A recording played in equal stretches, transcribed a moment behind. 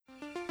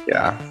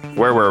Yeah.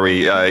 Where were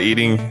we?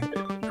 Eating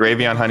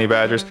gravy on honey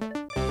badgers?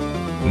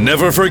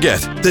 Never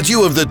forget that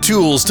you have the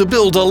tools to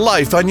build a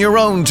life on your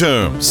own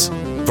terms.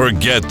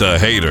 Forget the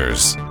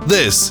haters.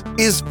 This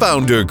is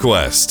Founder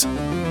Quest.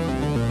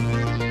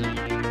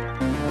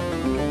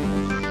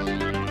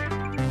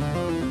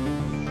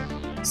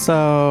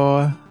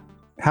 So,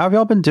 how have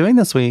y'all been doing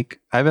this week?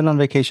 I've been on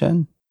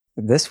vacation.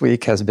 This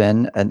week has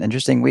been an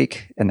interesting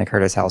week in the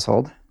Curtis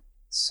household.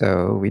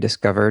 So we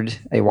discovered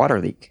a water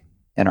leak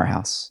in our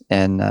house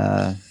in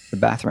the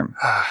bathroom.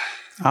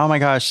 Oh my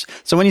gosh.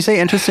 So when you say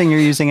interesting, you're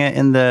using it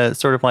in the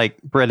sort of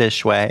like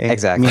British way.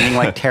 Exactly. Meaning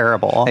like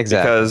terrible.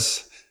 Exactly.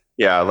 Because,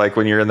 yeah, like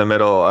when you're in the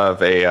middle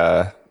of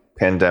a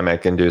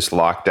pandemic-induced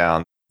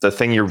lockdown, the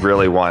thing you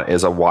really want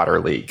is a water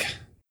leak.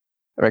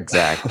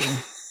 Exactly.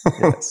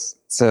 Yes.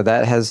 So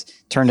that has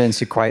turned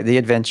into quite the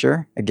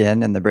adventure,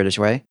 again, in the British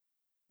way.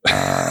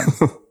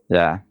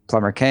 Yeah.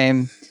 Plumber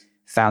came,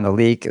 found the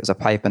leak. It was a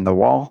pipe in the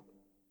wall.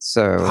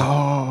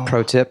 So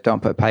pro tip,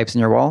 don't put pipes in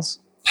your walls.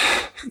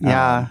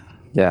 Yeah.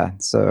 Yeah.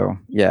 So,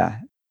 yeah.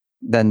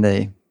 Then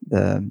the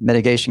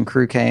mitigation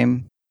crew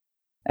came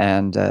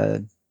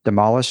and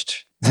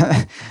demolished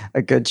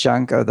a good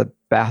chunk of the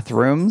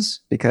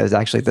bathrooms, because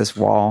actually this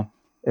wall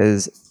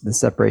is the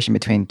separation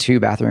between two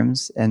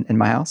bathrooms in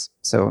my house.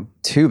 So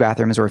 2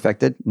 bathrooms were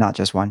affected, not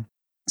just one.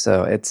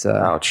 So it's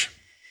Ouch.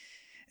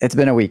 It's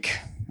been a week,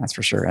 that's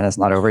for sure, and it's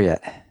not over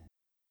yet.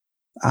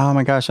 Oh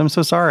my gosh, I'm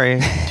so sorry.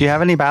 Do you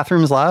have any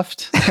bathrooms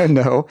left?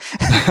 No.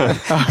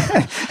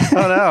 Oh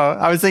no.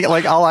 I was thinking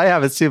like all I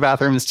have is 2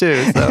 bathrooms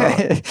too.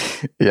 So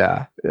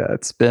yeah.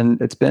 It's been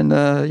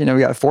we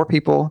got 4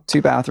 people,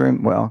 2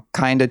 bathroom, well,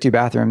 kind of 2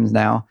 bathrooms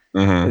now.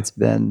 Mm-hmm. It's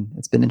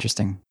been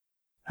interesting.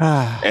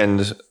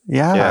 And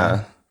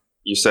yeah.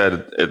 You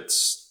said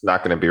it's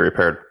not going to be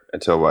repaired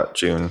until what,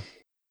 June?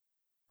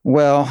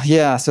 Well,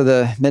 yeah. So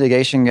the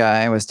mitigation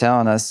guy was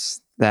telling us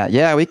that,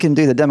 yeah, we can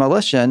do the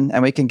demolition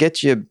and we can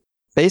get you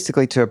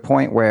basically to a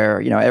point where,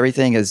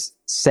 everything is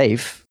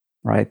safe,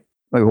 right?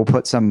 We will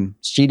put some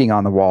sheeting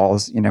on the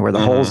walls, where the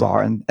holes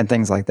are and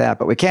things like that.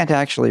 But we can't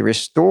actually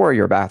restore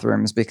your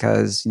bathrooms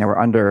because, we're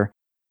under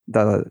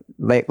the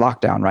late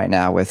lockdown right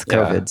now with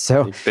COVID. Yeah.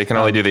 So They can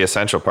only do the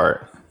essential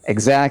part.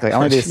 exactly.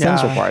 Only the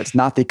essential parts,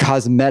 not the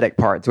cosmetic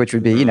parts, which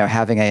would be,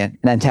 having an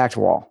intact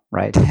wall,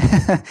 right?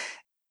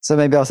 So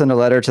maybe I'll send a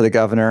letter to the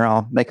governor.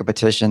 I'll make a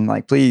petition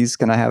like, please,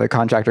 can I have a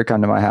contractor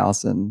come to my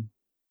house? And,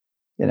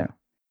 You're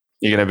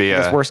going to be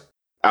out with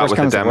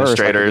the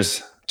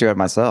demonstrators. Do it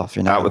myself,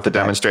 Out with the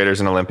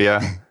demonstrators in Olympia.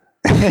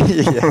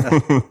 Yeah.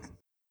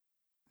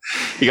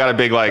 You got a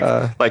big,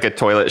 like a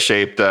toilet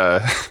shaped,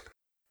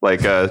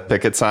 like a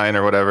picket sign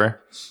or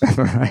whatever.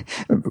 Right.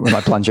 With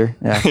my plunger.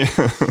 Yeah.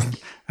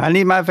 I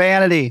need my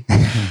vanity.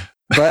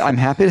 But I'm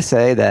happy to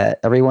say that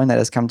everyone that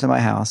has come to my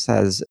house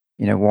has,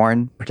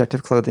 worn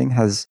protective clothing,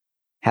 has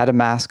had a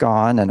mask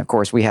on. And of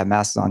course, we have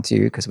masks on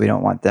too, because we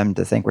don't want them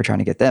to think we're trying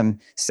to get them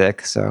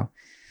sick. So,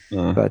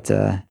 but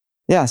so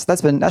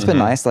that's been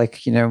nice.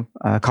 Like,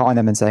 calling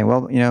them and saying,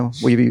 well,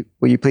 will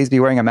you please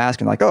be wearing a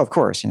mask? And like, oh, of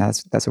course,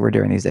 that's what we're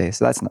doing these days.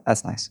 So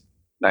that's nice.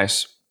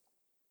 Nice.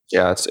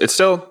 Yeah. It's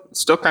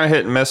still kind of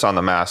hit and miss on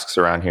the masks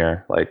around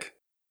here. Like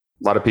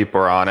a lot of people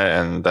are on it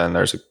and then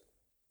there's a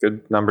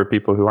good number of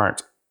people who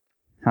aren't.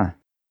 Huh.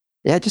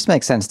 Yeah. It just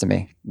makes sense to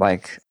me.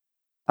 Like,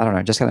 I don't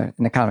know, just kind of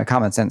in a kind of a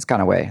common sense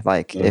kind of way.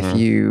 Like if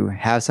you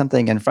have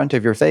something in front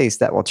of your face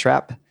that will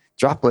trap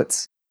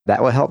droplets,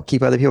 that will help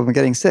keep other people from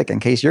getting sick in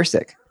case you're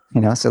sick.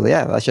 So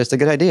yeah, that's just a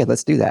good idea.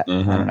 Let's do that.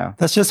 I don't know.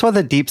 That's just what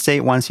the deep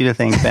state wants you to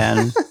think,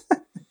 Ben.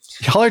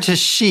 Y'all are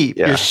just sheep.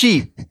 Yeah. You're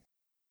sheep.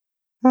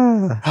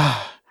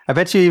 I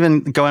bet you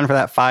even go in for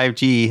that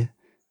 5G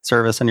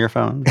service on your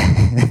phone.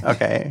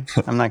 Okay,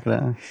 I'm not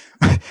gonna.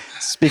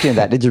 Speaking of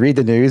that, did you read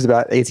the news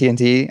about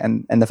AT&T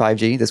and the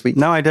 5G this week?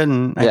 No, I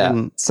didn't. I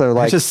didn't. So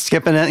I'm just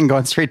skipping it and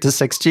going straight to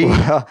 6G.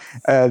 Well,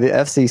 the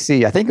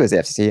FCC, I think it was the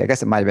FCC. I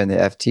guess it might have been the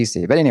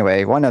FTC. But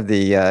anyway, one of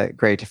the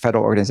great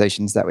federal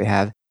organizations that we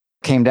have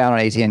came down on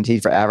AT&T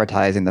for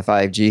advertising the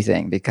 5G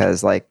thing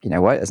because, like, you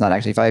know what? It's not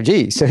actually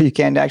 5G. So you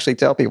can't actually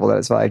tell people that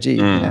it's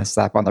 5G.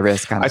 Slap on the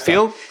wrist kind of stuff. I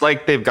feel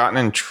like they've gotten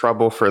in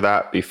trouble for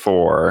that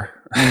before.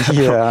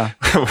 Yeah.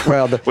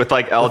 Well, with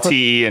like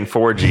LTE and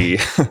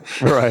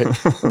 4G. Right.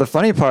 Well, the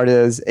funny part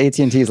is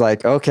AT&T is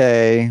like,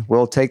 okay,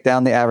 we'll take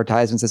down the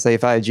advertisements that say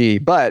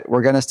 5G, but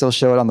we're going to still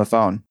show it on the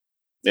phone.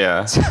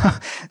 Yeah.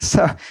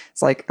 So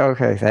it's like,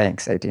 okay,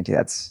 thanks, AT&T.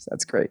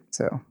 That's great.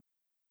 So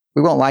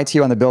we won't lie to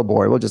you on the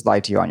billboard. We'll just lie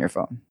to you on your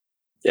phone.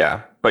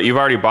 Yeah. But you've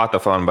already bought the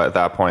phone at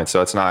that point.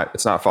 So it's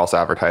not false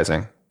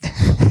advertising.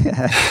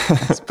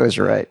 I suppose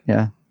you're right.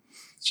 Yeah.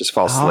 It's just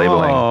false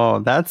labeling. Oh,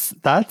 that's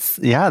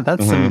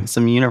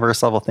some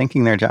universe level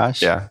thinking there,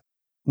 Josh. Yeah.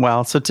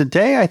 Well, so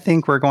today I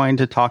think we're going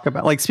to talk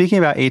about, like, speaking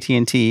about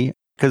AT&T,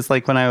 because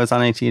like when I was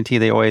on AT&T,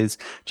 they always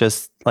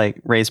just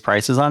like raise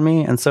prices on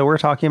me. And so we're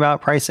talking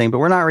about pricing, but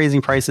we're not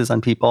raising prices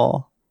on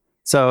people.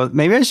 So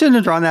maybe I shouldn't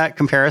have drawn that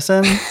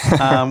comparison.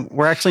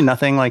 We're actually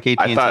nothing like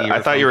AT&T.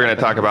 I thought you were going to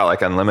talk about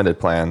like unlimited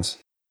plans.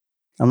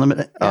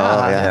 Unlimited. Oh,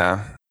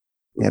 yeah.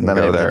 Yeah.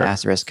 Unlimited with an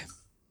asterisk.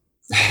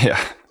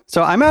 Yeah.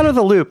 So I'm out of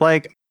the loop.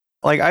 Like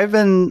I've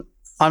been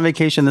on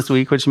vacation this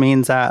week, which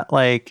means that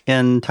like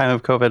in time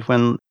of COVID,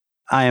 when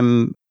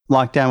I'm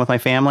locked down with my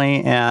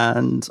family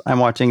and I'm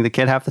watching the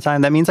kid half the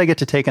time, that means I get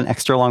to take an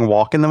extra long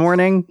walk in the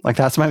morning. Like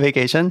that's my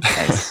vacation.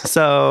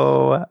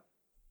 So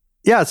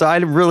yeah, so I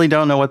really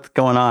don't know what's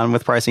going on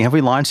with pricing. Have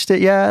we launched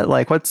it yet?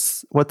 Like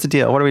what's the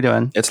deal? What are we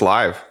doing? It's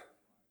live.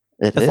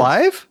 It's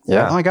live?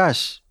 Yeah. Oh my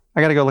gosh.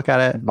 I got to go look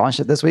at it. Launched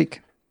it this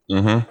week.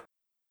 Mm-hmm.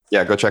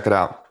 Yeah, go check it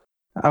out.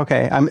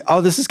 Okay.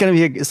 This is going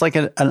to be it's like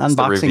an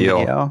unboxing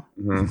video.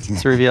 Mm-hmm.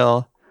 It's a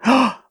reveal.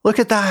 Look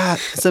at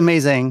that. It's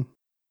amazing.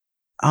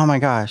 Oh my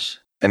gosh.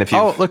 And if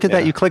you look at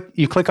that.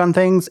 You click on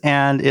things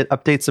and it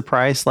updates the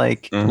price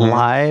like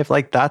live.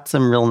 Like that's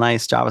some real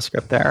nice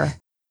JavaScript there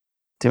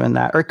doing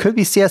that. Or it could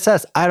be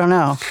CSS. I don't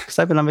know because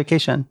I've been on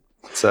vacation.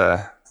 It's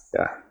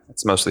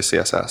mostly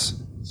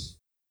CSS.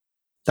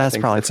 That's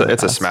probably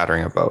it's a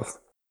smattering of both.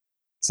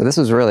 So this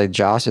was really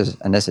Josh's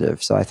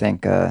initiative. So I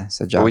think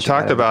Josh. We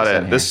talked about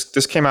it.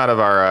 This came out of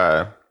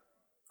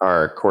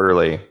our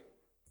quarterly,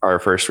 our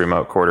first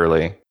remote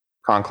quarterly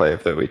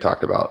conclave that we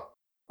talked about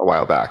a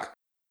while back.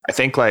 I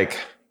think like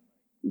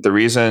the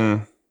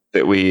reason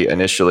that we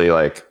initially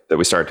that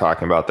we started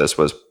talking about this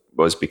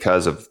was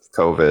because of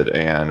COVID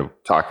and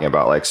talking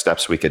about like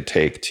steps we could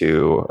take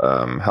to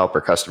help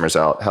our customers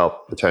out,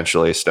 help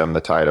potentially stem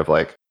the tide of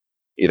like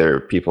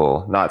either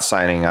people not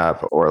signing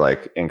up or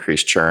like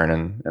increased churn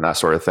and that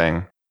sort of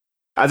thing.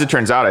 As it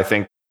turns out, I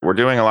think we're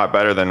doing a lot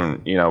better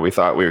than, we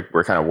thought. We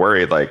were kind of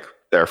worried like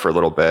there for a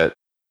little bit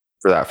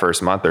for that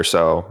first month or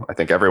so. I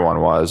think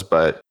everyone was,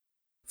 but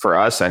for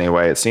us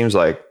anyway, it seems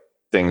like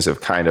things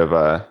have kind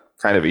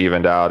of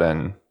evened out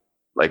and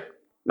like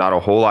not a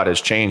whole lot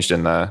has changed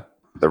in the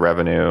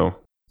revenue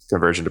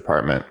conversion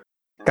department.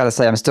 Gotta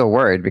say, I'm still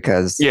worried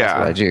because that's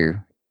what I do.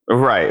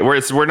 Right.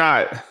 We're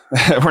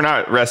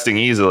not resting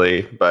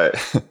easily, but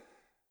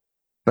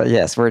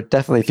yes, we're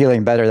definitely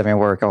feeling better than we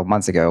were a couple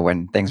months ago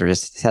when things were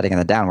just heading in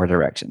the downward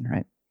direction,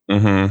 right?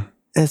 Mm-hmm.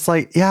 It's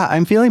like, yeah,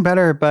 I'm feeling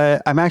better,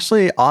 but I'm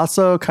actually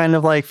also kind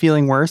of like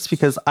feeling worse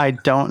because I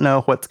don't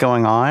know what's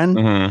going on.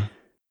 Mm-hmm.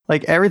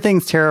 Like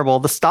everything's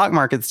terrible. The stock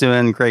market's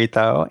doing great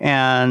though.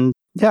 And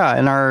yeah,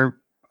 and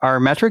our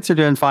metrics are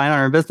doing fine on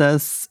our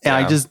business. And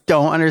I just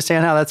don't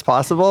understand how that's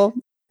possible.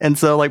 And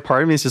so like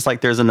part of me is just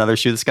like, there's another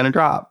shoe that's going to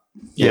drop.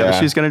 Yeah, the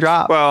shoe's going to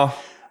drop. Well,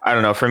 I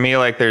don't know. For me,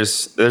 like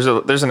there's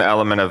an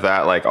element of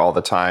that like all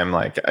the time.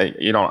 Like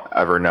you don't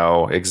ever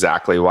know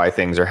exactly why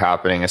things are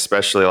happening,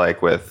 especially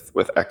like with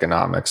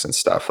economics and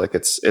stuff. Like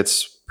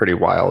it's pretty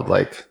wild.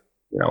 Like,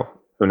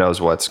 who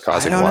knows what's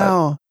causing what. I don't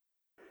know.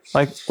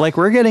 Like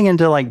we're getting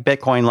into like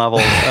Bitcoin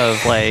levels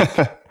of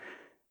like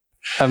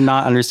of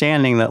not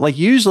understanding that. Like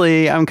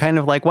usually I'm kind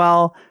of like,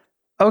 well,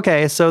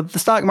 okay, so the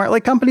stock market,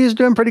 like companies are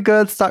doing pretty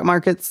good. Stock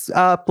market's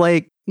up,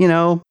 like,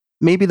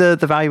 maybe the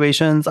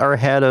valuations are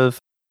ahead of,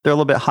 they're a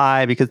little bit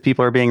high because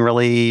people are being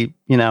really,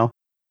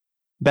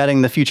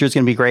 betting the future is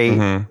going to be great.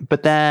 Mm-hmm.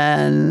 But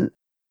then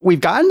we've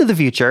gotten to the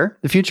future.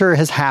 The future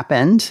has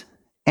happened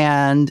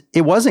and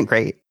it wasn't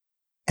great.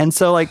 And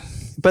so like,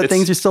 but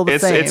things are still the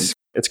same.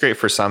 It's great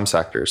for some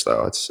sectors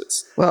though.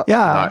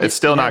 It's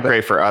still not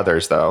great for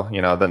others though.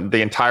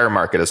 The entire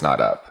market is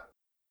not up.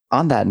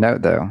 On that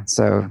note though,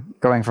 so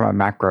going from a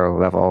macro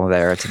level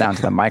there to down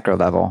to the micro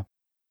level,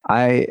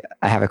 I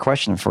have a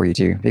question for you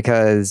too,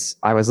 because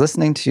I was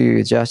listening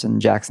to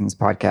Justin Jackson's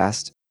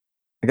podcast.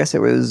 I guess it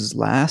was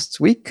last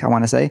week, I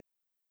want to say.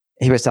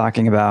 He was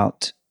talking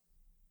about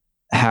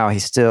how he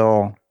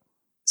still,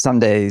 some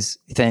days,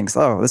 he thinks,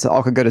 oh, this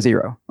all could go to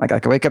zero. Like I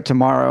could wake up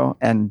tomorrow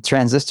and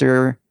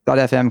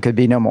Transistor.fm could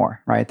be no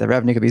more, right? The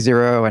revenue could be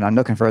zero and I'm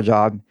looking for a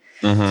job.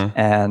 Mm-hmm.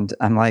 And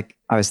I'm like,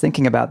 I was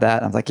thinking about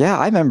that. I was like, yeah,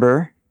 I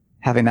remember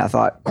having that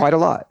thought quite a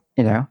lot,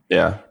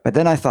 Yeah. But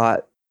then I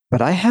thought,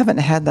 but I haven't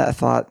had that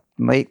thought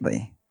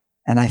lately.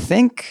 And I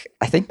think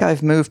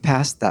I've moved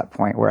past that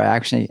point where I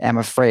actually am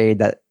afraid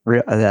that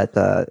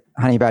the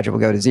honey badger will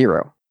go to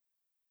zero.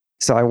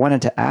 So I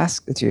wanted to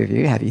ask the two of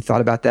you, have you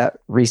thought about that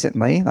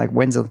recently? Like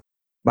when's the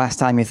last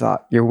time you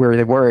thought you're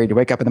really worried to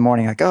wake up in the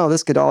morning like, oh,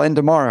 this could all end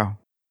tomorrow?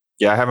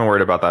 Yeah, I haven't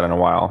worried about that in a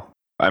while.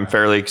 I'm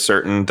fairly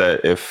certain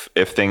that if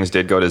things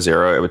did go to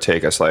zero, it would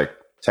take us like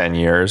 10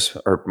 years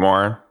or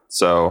more.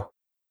 So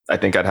I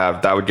think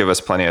that would give us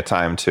plenty of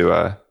time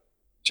to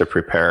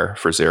prepare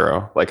for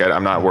zero. Like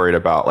I'm not worried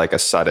about like a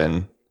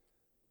sudden,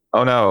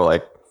 oh no,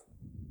 like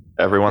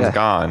everyone's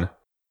gone.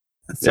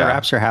 It's the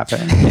rapture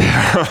happening.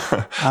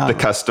 The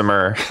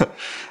customer.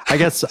 I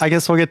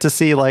guess we'll get to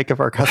see like if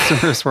our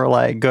customers were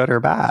like good or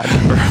bad.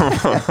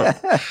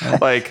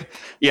 Like,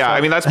 yeah,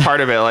 I mean that's part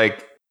of it.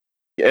 Like,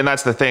 and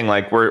that's the thing.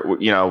 Like we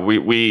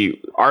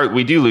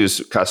do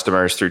lose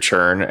customers through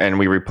churn, and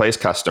we replace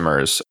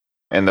customers.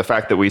 And the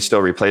fact that we still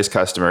replace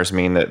customers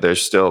mean that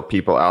there's still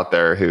people out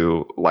there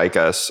who like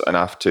us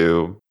enough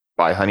to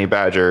buy Honey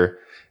Badger.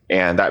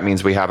 And that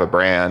means we have a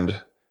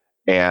brand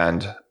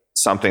and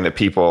something that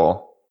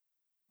people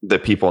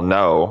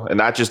know. And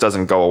that just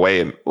doesn't go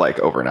away like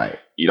overnight.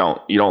 You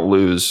don't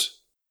lose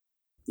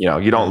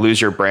you don't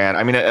lose your brand.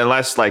 I mean,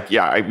 unless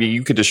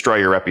you could destroy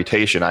your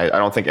reputation. I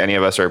don't think any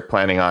of us are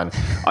planning on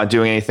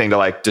doing anything to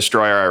like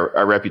destroy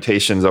our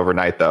reputations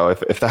overnight, though.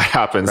 If that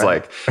happens,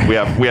 Right. like we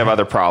have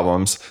other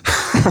problems.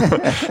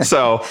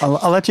 So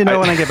I'll let you know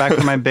when I get back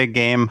from my big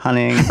game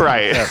hunting.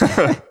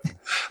 right.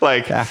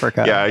 Like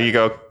Africa. Yeah, you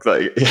go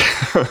like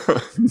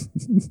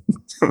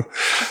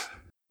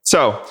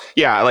So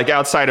yeah, like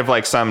outside of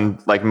like some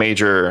like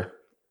major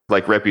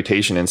like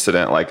reputation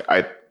incident, like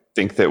I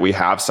think that we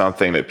have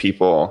something that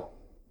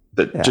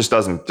just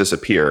doesn't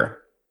disappear.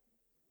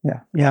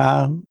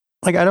 Yeah.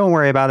 Like I don't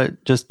worry about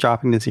it just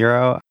dropping to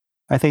zero.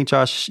 I think,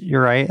 Josh,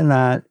 you're right in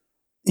that,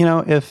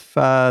 if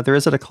there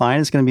is a decline,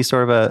 it's going to be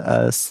sort of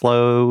a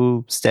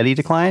slow, steady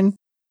decline.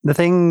 The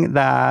thing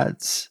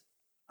that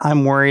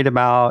I'm worried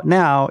about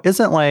now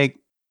isn't like,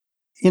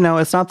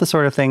 it's not the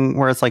sort of thing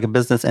where it's like a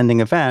business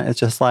ending event. It's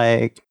just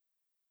like,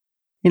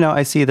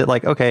 I see that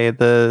like, okay,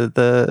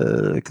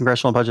 the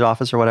Congressional Budget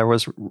Office or whatever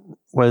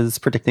was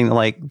predicting that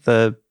like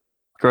the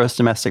gross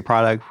domestic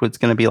product was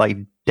going to be like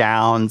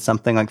down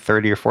something like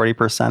 30 or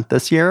 40%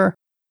 this year.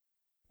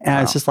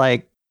 And It's just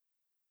like,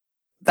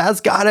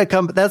 that's gotta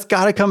come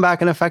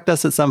back and affect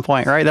us at some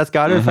point, right? That's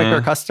gotta affect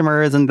our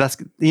customers. And that's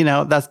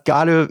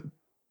gotta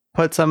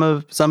put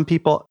some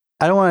people,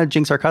 I don't want to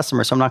jinx our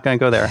customers, so I'm not going to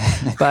go there.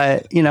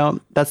 But,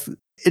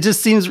 it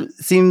just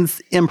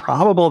seems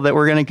improbable that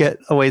we're going to get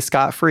away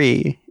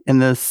scot-free in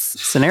this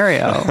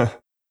scenario.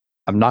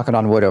 I'm knocking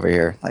on wood over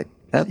here. Like,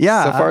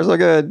 so far so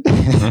good.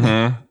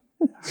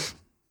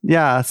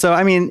 Yeah. So,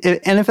 I mean,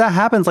 and if that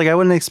happens, like I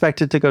wouldn't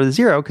expect it to go to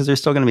zero because there's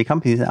still going to be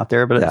companies out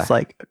there. But it's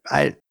like,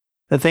 the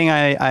thing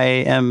I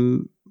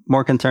am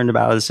more concerned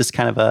about is just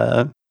kind of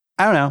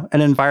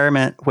an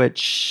environment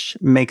which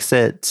makes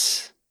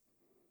it,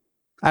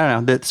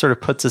 that sort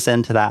of puts us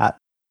into that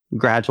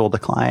gradual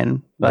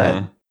decline.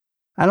 But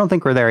I don't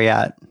think we're there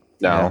yet.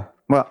 No. Yeah.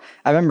 Well,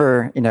 I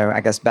remember, I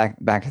guess back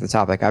to the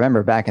topic, I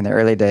remember back in the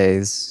early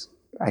days,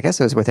 I guess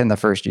it was within the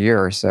first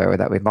year or so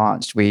that we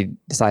launched, we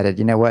decided,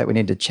 you know what, we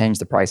need to change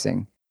the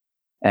pricing.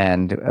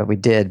 And we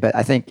did. But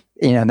I think,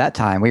 in that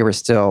time, we were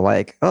still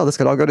like, oh, this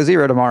could all go to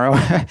zero tomorrow.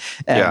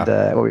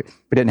 And we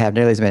didn't have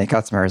nearly as many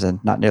customers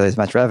and not nearly as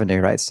much revenue,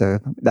 right? So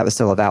that was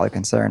still a valid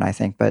concern, I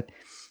think. But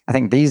I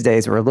think these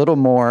days we're a little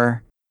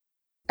more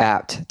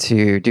apt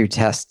to do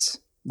tests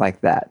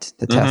like that,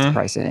 to test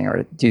pricing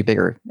or do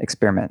bigger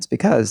experiments,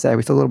 because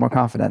we feel a little more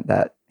confident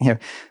that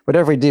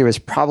whatever we do is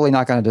probably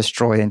not going to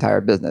destroy the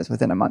entire business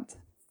within a month.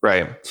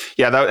 Right.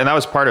 Yeah. That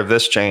was part of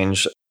this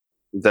change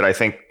that I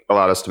think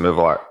allowed us to move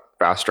a lot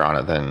faster on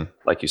it than,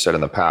 like you said, in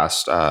the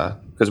past,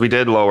 because we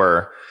did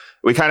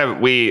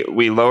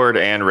we lowered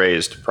and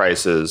raised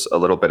prices a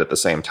little bit at the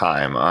same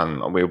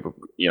time. We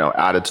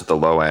added to the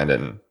low end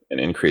and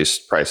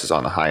increased prices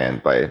on the high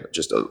end by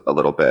just a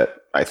little bit,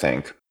 I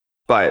think.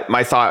 But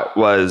my thought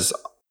was,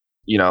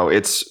 we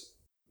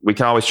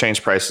can always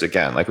change prices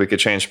again. Like we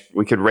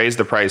could raise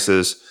the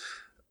prices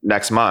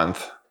next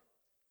month.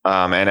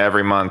 And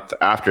every month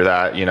after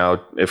that,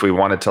 if we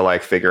wanted to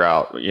like figure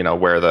out,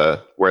 where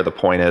the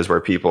point is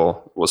where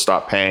people will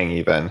stop paying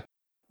even,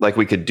 like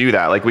we could do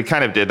that. Like we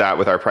kind of did that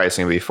with our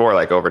pricing before,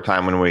 like over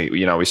time when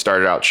we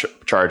started out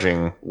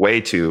charging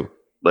way too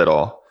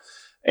little.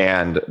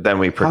 And then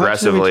we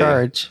progressively, how much did we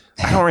charge?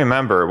 I don't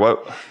remember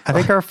what. I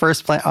think our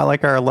first plan,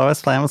 like our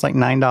lowest plan was like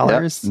 $9. Yep,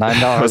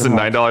 $9. Was it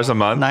 $9 a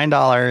month?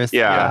 $9.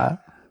 Yeah.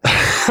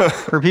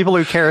 For people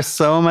who care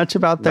so much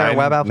about their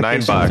web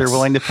applications, they're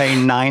willing to pay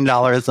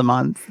 $9 a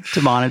month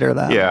to monitor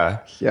them. Yeah.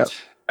 Yep.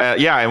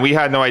 And we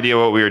had no idea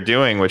what we were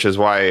doing, which is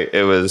why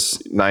it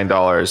was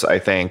 $9, I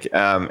think.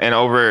 And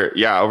over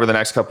the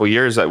next couple of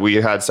years, we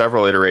had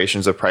several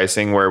iterations of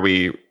pricing where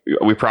we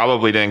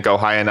probably didn't go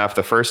high enough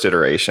the first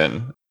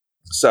iteration.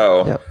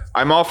 So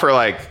I'm all for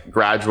like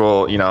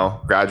gradually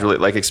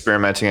like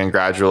experimenting and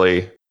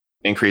gradually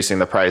increasing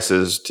the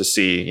prices to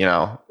see,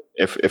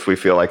 if we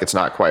feel like it's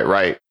not quite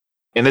right.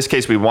 In this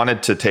case, we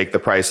wanted to take the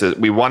prices.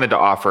 We wanted to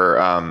offer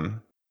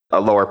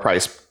a lower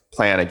price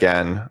plan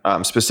again,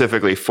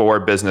 specifically for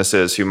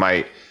businesses who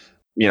might,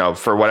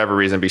 for whatever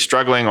reason, be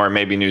struggling, or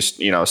maybe new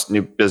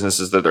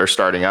businesses that are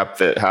starting up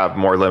that have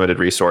more limited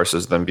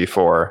resources than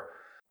before.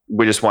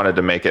 We just wanted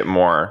to make it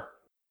more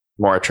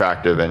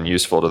attractive and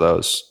useful to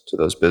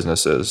those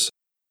businesses.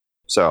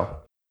 So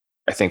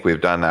I think we've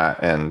done that,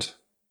 and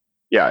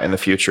in the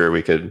future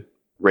we could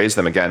raise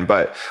them again.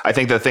 But I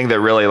think the thing that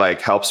really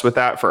like helps with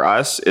that for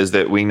us is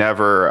that we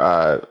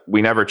never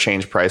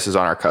change prices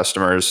on our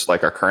customers,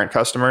 like our current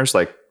customers.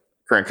 Like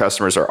current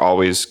customers are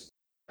always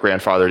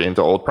grandfathered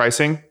into old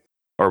pricing,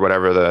 or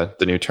whatever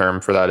the new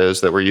term for that is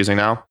that we're using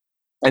now.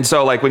 And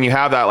so like when you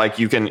have that, like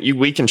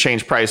we can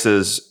change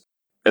prices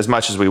as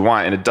much as we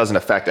want, and it doesn't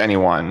affect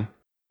anyone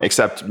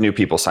except new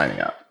people signing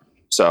up.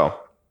 So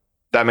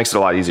that makes it a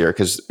lot easier,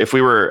 because if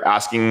we were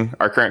asking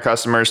our current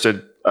customers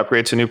to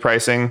upgrade to new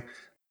pricing,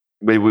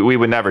 we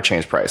would never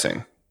change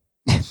pricing.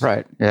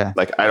 Right. Yeah.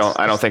 Like I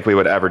don't think we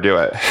would ever do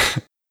it.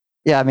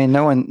 Yeah, I mean,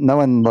 no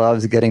one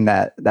loves getting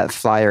that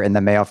flyer in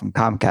the mail from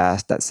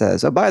Comcast that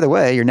says, "Oh, by the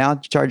way, you're now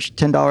charged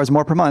 $10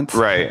 more per month."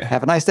 Right.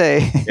 Have a nice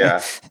day.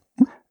 Yeah.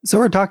 So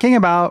we're talking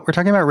about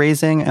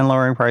raising and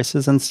lowering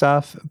prices and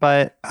stuff,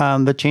 but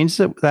the changes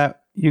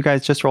that you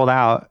guys just rolled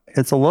out,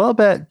 it's a little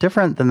bit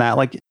different than that.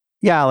 Like,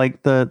 yeah,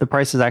 like the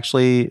prices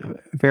actually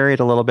varied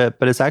a little bit,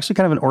 but it's actually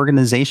kind of an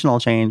organizational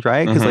change,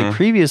 right? Because like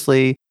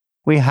previously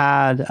we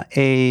had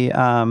a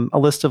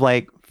list of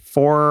like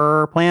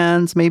 4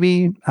 plans,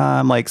 maybe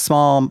like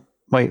small.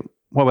 Wait,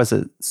 what was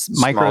it?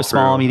 Micro,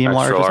 small, medium,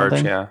 large, or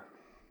something? Yeah.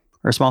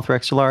 Or small through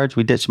extra large.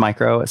 We ditched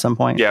micro at some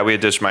point. Yeah, we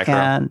had ditched micro.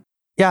 And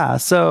yeah,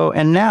 so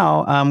and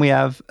now we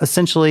have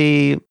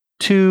essentially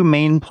 2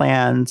 main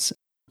plans,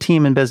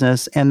 team and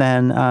business, and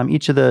then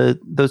each of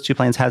those 2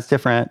 plans has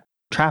different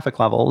traffic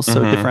levels,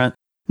 so different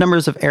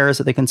numbers of errors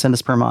that they can send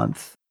us per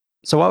month.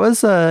 So what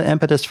was the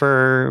impetus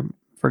for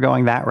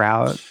going that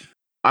route?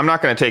 I'm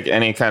not going to take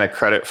any kind of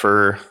credit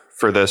for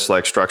this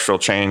like structural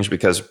change,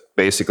 because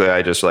basically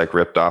I just like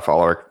ripped off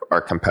all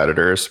our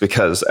competitors,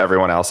 because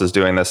everyone else is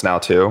doing this now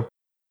too.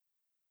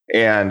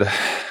 And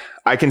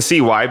I can see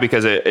why,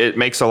 because it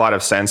makes a lot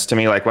of sense to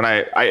me. Like when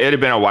it had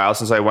been a while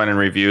since I went and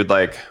reviewed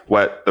like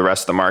what the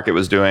rest of the market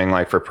was doing,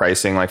 like for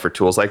pricing, like for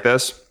tools like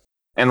this.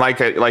 And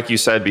like you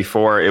said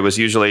before, it was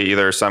usually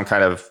either some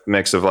kind of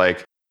mix of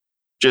like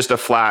just a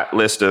flat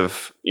list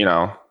of,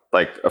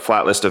 like a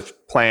flat list of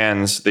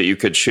plans that you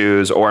could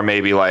choose, or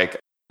maybe like,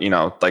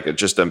 like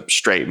just a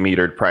straight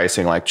metered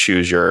pricing, like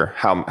choose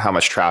how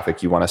much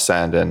traffic you want to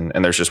send.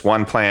 And there's just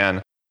one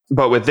plan.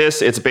 But with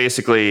this, it's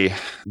basically,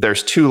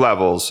 there's 2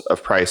 levels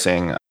of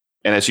pricing,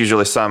 and it's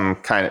usually some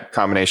kind of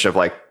combination of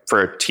like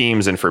for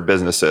teams and for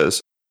businesses.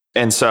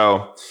 And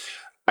so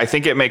I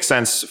think it makes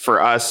sense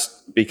for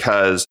us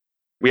because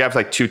we have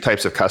like 2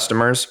 types of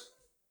customers.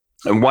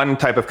 And one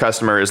type of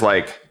customer is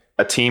like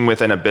a team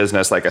within a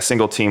business, like a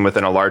single team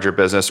within a larger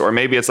business, or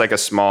maybe it's like a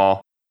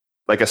team,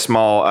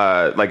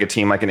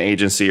 like an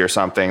agency or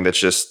something that's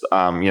just,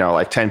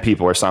 like 10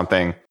 people or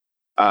something.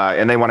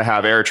 And they want to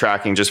have error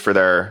tracking just for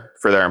their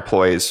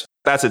employees.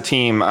 That's a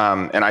team.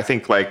 And I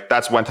think like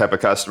that's one type of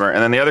customer.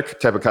 And then the other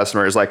type of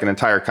customer is like an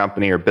entire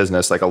company or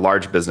business, like a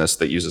large business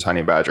that uses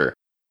Honeybadger.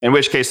 In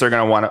which case they're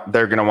going to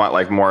want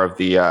like more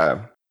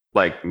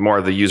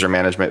of the user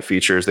management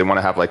features. They want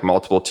to have like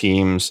multiple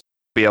teams,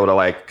 be able to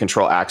like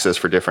control access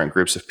for different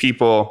groups of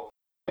people,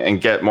 and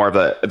get more of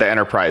the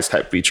enterprise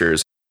type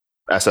features,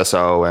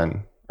 SSO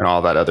and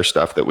all that other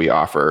stuff that we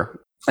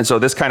offer. And so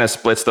this kind of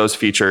splits those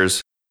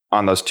features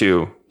on those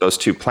two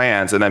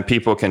plans, and then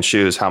people can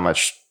choose how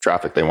much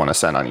traffic they want to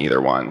send on either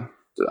one.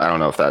 I don't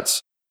know if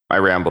I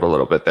rambled a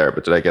little bit there,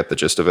 but did I get the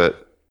gist of it?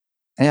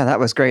 Yeah, that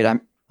was great. I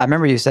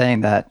remember you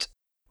saying that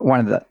one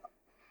of the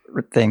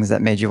things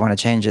that made you want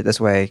to change it this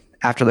way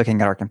after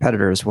looking at our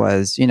competitors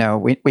was,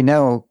 we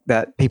know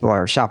that people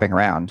are shopping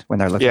around when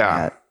they're looking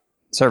at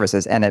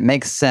services, and it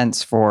makes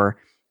sense for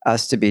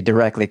us to be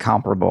directly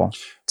comparable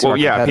to our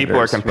competitors. People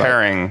are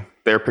comparing. Right?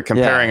 They're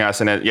comparing us,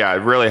 and it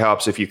really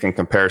helps if you can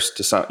compare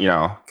to some,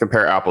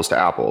 compare apples to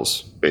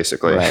apples,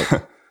 basically.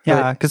 Right.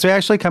 Yeah, because we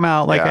actually come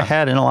out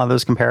ahead in a lot of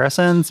those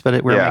comparisons,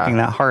 but we're making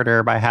that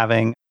harder by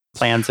having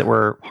plans that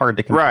were hard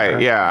to compare. Right.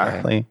 Yeah.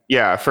 Directly.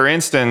 Yeah. For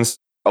instance,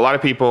 a lot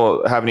of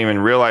people haven't even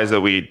realized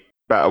that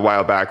a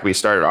while back we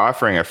started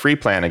offering a free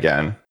plan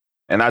again,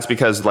 and that's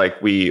because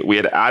like we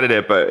had added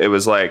it, but it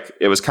was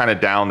kind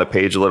of down the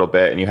page a little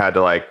bit, and you had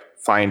to like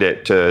find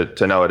it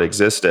to know it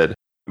existed.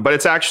 But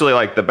it's actually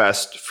like the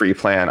best free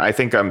plan. I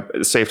think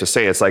it's safe to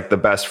say it's like the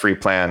best free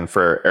plan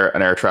for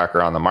an air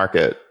tracker on the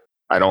market.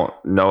 I don't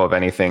know of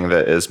anything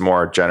that is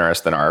more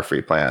generous than our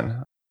free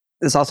plan.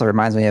 This also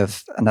reminds me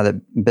of another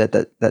bit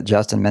that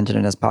Justin mentioned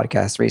in his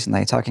podcast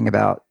recently, talking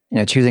about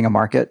choosing a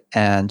market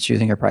and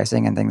choosing your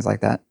pricing and things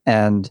like that.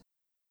 And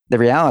the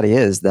reality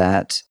is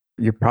that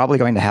you're probably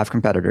going to have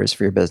competitors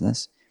for your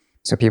business.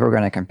 So people are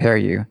going to compare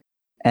you.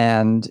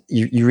 And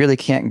you really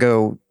can't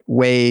go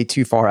way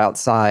too far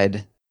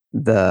outside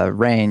the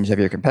range of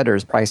your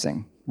competitors'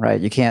 pricing, right?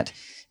 You can't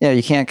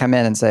come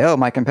in and say, oh,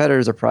 my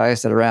competitors are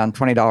priced at around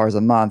 $20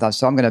 a month,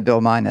 so I'm going to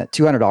bill mine at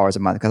 $200 a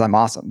month because I'm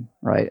awesome,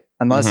 right?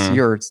 Unless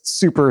you're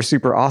super,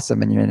 super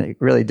awesome and you're in a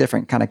really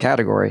different kind of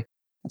category,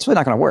 it's really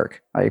not going to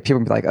work. Right? People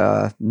can be like,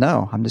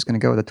 no, I'm just going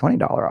to go with the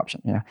 $20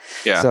 option.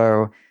 Yeah.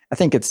 So I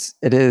think it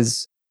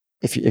is,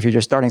 if you're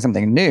just starting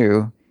something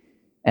new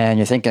and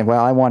you're thinking,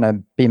 well, I want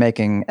to be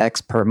making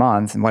X per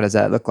month, and what does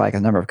that look like? A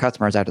number of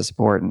customers I have to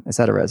support, and et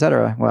cetera, et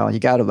cetera. Well, you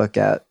got to look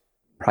at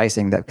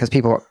pricing because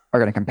people are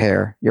going to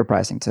compare your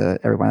pricing to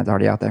everyone that's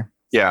already out there.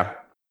 Yeah.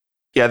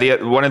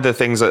 Yeah. One of the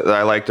things that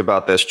I liked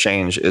about this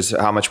change is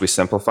how much we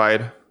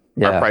simplified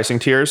our pricing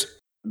tiers.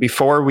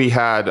 Before we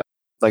had,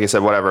 like I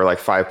said, like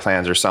 5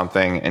 plans or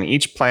something, and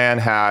each plan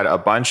had a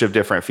bunch of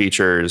different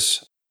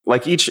features.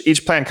 Like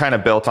each plan kind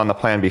of built on the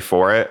plan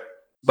before it,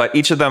 but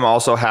each of them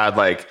also had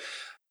like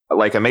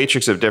a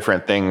matrix of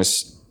different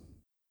things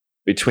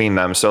between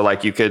them. So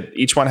like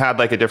each one had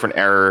like a different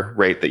error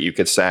rate that you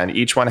could send.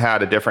 Each one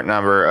had a different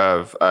number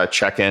of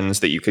check-ins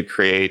that you could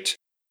create,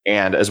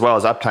 and as well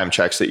as uptime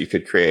checks that you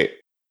could create.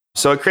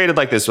 So it created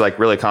like this like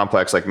really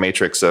complex like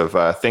matrix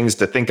of things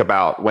to think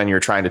about when you're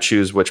trying to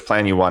choose which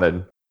plan you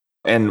wanted.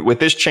 And with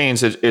this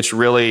change, it's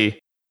really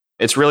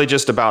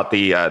just about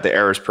the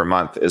errors per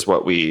month is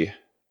what we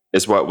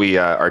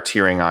are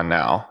tiering on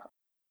now,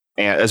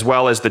 and as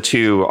well as the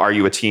two, are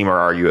you a team or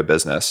are you a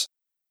business?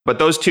 But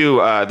those two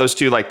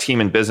like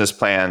team and business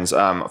plans,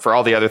 for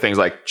all the other things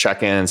like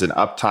check-ins and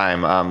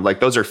uptime, like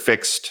those are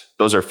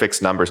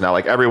fixed numbers now.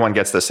 Like everyone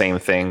gets the same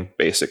thing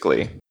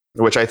basically,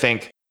 which I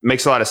think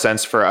makes a lot of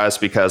sense for us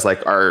because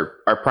like our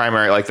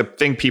primary, like the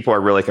thing people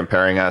are really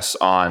comparing us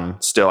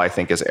on still, I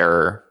think, is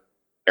error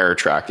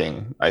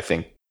tracking. I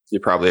think you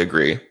probably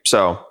agree.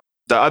 So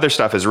the other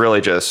stuff is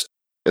really just,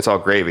 it's all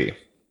gravy.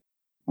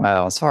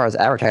 Well, as far as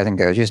advertising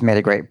goes, you just made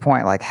a great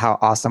point, like how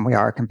awesome we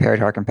are compared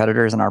to our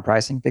competitors and our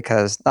pricing,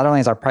 because not only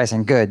is our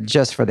pricing good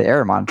just for the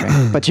error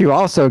monitoring, but you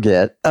also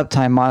get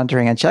uptime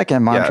monitoring and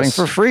check-in monitoring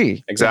for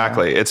free.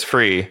 Exactly. You know? It's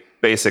free,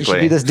 basically. You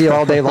should do this deal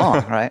all day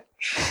long, right?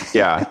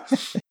 Yeah.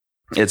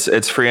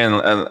 It's free, and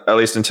at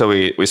least until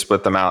we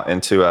split them out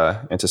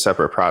into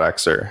separate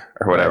products or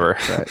whatever.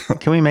 Right.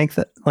 Can we make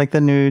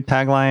the new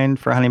tagline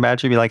for Honey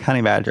Badger be like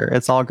Honey Badger?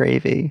 It's all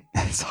gravy.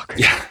 It's all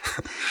gravy. Yeah.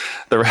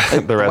 The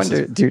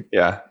rest.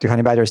 Do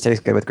Honey Badgers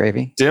taste good with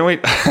gravy? Didn't we?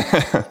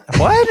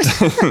 What?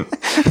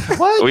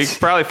 What? We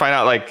probably find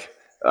out like,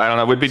 I don't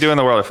know. We'd be doing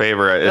the world a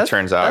favor. It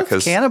turns out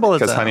because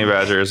honey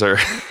badgers are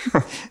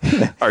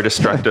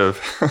destructive.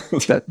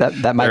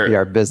 that might be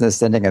our business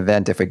sending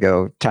event if we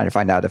go trying to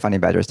find out if honey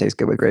badgers taste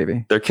good with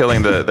gravy. They're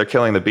killing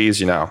the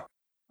bees. You know.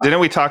 Didn't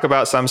we talk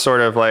about some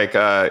sort of like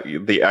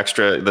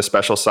the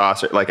special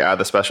sauce, or like add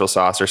the special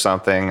sauce or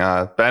something?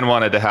 Ben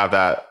wanted to have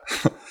that.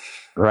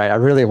 Right. I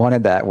really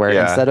wanted that where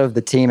instead of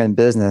the team and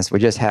business, we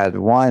just had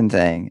one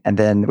thing, and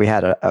then we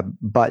had a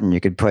button you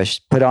could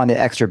put on the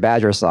extra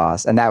badger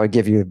sauce, and that would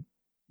give you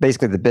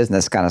basically the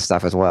business kind of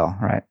stuff as well,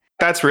 right?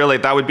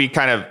 That would be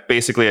kind of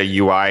basically a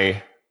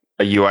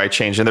UI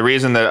change. And the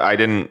reason that I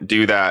didn't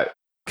do that,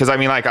 because I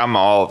mean, like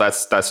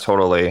that's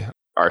totally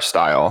our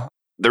style.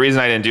 The reason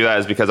I didn't do that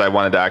is because I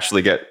wanted to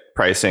actually get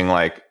pricing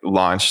like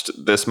launched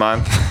this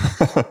month.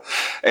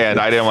 And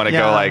I didn't want to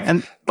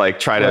go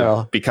try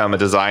to become a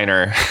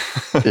designer.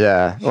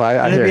 Yeah.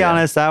 Well, to be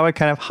honest, that would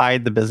kind of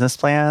hide the business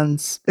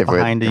plans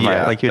behind you.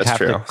 Like you'd have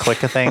to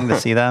click a thing to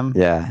see them.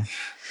 Yeah.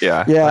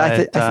 Yeah.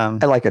 Yeah.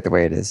 I like it the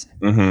way it is.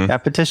 Mm-hmm. Yeah.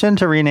 Petition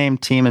to rename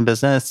team and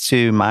business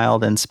to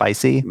mild and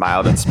spicy.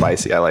 Mild and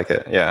spicy. I like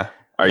it. Yeah.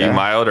 Are you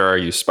mild or are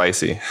you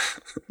spicy?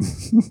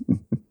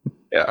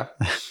 Yeah.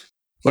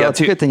 Well,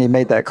 it's a good thing you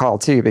made that call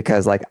too,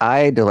 because like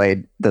I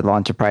delayed the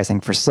launch of pricing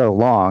for so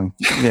long,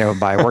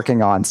 by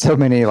working on so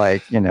many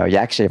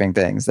yak shaving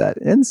things, that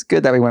it's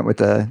good that we went with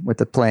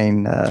the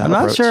plain. I'm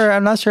not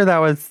sure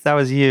that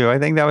was you. I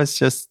think that was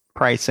just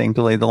pricing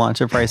delayed the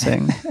launch of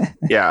pricing.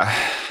 Yeah.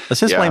 Let's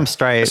just blame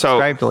Stripe. So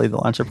Stripe delayed the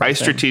launch of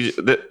pricing.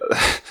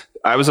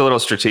 I was a little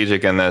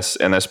strategic in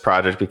this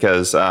project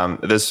because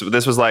this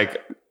was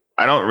like,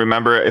 I don't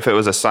remember if it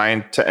was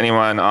assigned to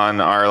anyone on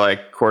our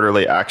like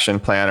quarterly action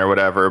plan or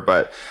whatever,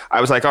 but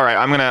I was like, all right,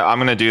 I'm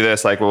going to do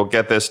this. Like, we'll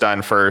get this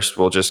done first.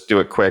 We'll just do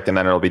it quick and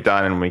then it'll be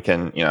done. And we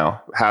can,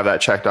 have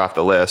that checked off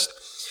the list.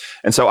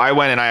 And so I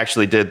went and I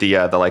actually did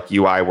the like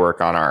UI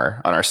work on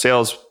our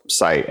sales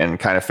site and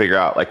kind of figure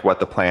out like what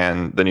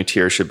the new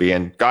tier should be,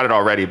 and got it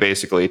all ready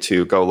basically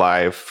to go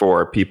live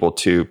for people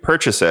to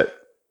purchase it.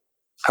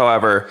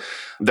 However,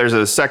 there's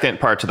a second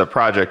part to the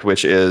project,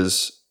 which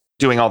is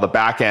doing all the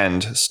back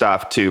end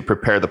stuff to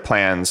prepare the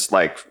plans,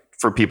 like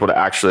for people to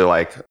actually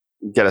like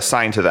get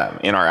assigned to them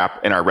in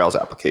our Rails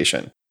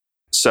application.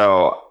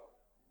 So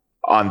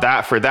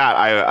for that,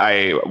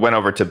 I went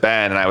over to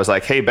Ben and I was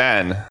like, hey,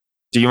 Ben,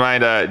 do you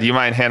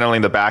mind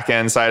handling the back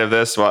end side of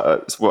this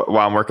while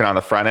I'm working on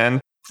the front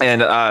end?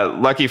 And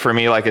lucky for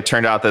me, like it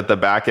turned out that the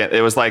back end,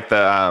 it was like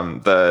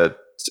the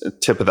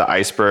tip of the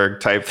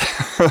iceberg type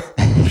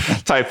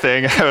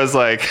thing. I was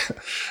like,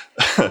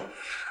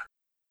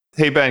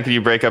 hey Ben, can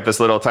you break up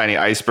this little tiny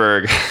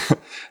iceberg?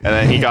 And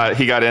then he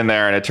got in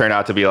there, and it turned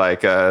out to be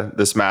like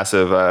this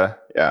massive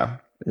Yeah.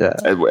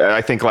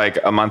 I think like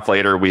a month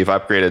later we've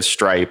upgraded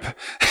Stripe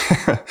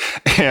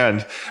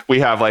and we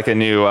have like a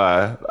new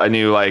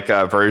like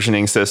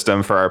versioning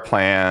system for our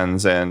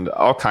plans and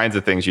all kinds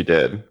of things you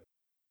did.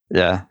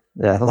 Yeah.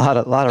 A lot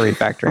of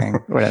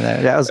refactoring went in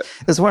there. Yeah,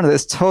 it was one of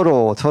this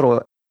total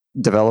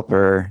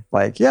developer,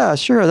 like, yeah,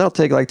 sure, that'll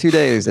take like 2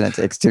 days and it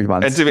takes 2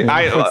 months. And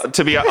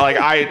to be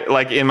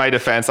like in my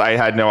defense, I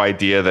had no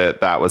idea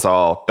that was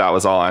all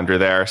under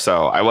there.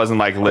 So I wasn't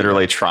like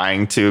literally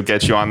trying to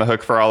get you on the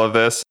hook for all of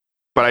this.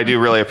 But I do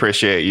really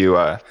appreciate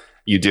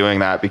you doing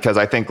that, because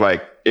I think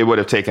like it would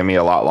have taken me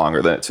a lot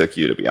longer than it took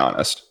you, to be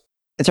honest.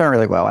 It turned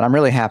really well, and I'm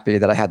really happy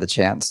that I had the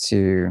chance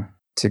to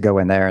go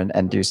in there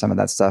and do some of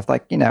that stuff.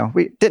 Like,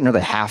 we didn't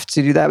really have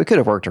to do that. We could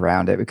have worked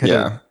around it. We could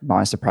have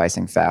launched the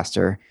pricing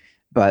faster.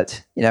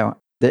 But, the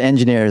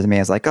engineers in me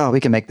is like, oh, we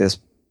can make this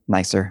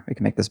nicer. We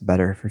can make this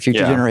better for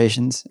future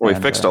generations. Well,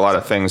 we fixed a lot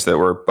of things that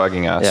were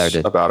bugging us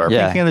about our...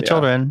 Thinking of the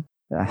children.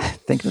 Yeah,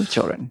 thinking of the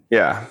children.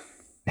 Yeah.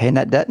 Paying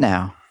that debt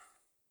now.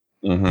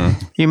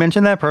 Mm-hmm. You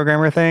mentioned that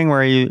programmer thing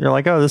where you're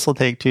like, oh, this will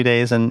take 2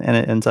 days, and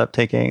it ends up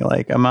taking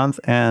like a month,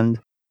 and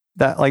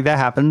that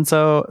happened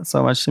so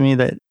much to me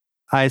that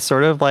I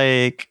sort of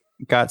like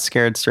got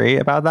scared straight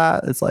about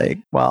that. It's like,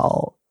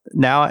 well,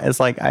 now it's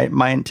like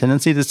my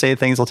tendency to say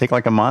things will take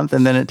like a month,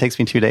 and then it takes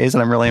me 2 days,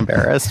 and I'm really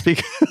embarrassed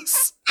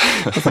because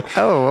I was like,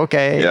 oh,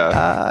 okay,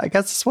 I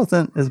guess this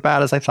wasn't as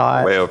bad as I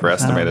thought. Way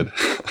overestimated.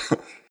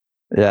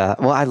 Yeah.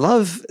 Well, I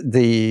love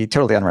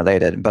totally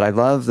unrelated, but I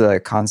love the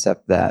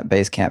concept that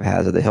Basecamp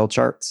has of the hill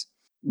charts.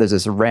 There's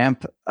this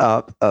ramp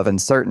up of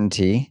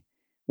uncertainty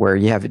where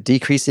you have a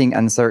decreasing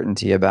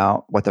uncertainty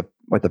about what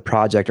the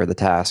project or the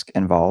task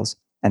involves.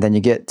 And then you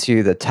get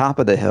to the top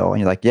of the hill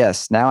and you're like,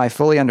 yes, now I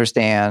fully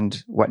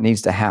understand what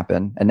needs to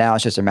happen. And now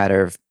it's just a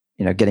matter of,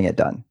 getting it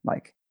done.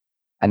 Like,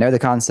 I know the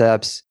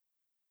concepts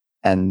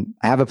and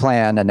I have a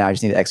plan, and now I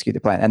just need to execute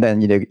the plan. And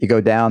then, you go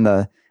down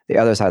the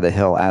other side of the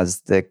hill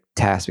as the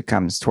task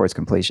becomes towards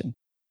completion.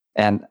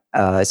 And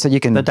so you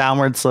can... The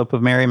downward slope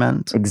of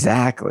merriment.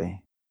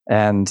 Exactly.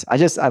 And I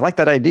like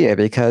that idea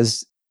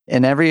because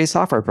in every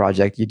software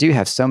project, you do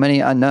have so many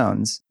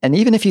unknowns. And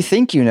even if you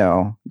think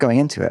going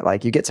into it,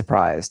 like you get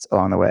surprised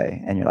along the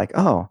way and you're like,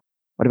 oh,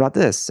 what about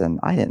this? And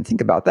I didn't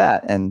think about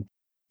that. And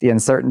the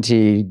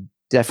uncertainty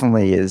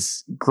definitely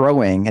is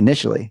growing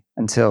initially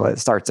until it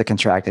starts to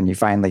contract and you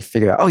finally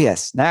figure out, oh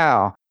yes,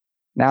 now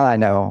I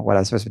know what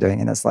I'm supposed to be doing.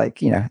 And it's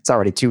like, it's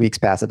already 2 weeks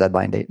past the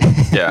deadline date.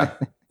 Yeah.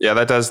 Yeah,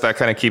 that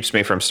kind of keeps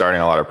me from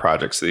starting a lot of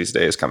projects these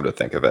days, come to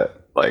think of it.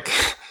 Like,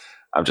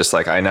 I'm just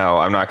like, I know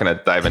I'm not going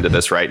to dive into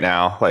this right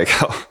now. Like,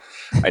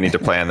 I need to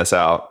plan this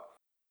out.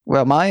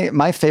 Well,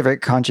 my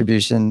favorite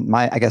contribution,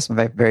 my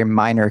very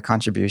minor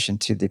contribution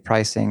to the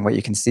pricing, what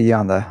you can see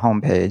on the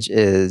homepage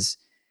is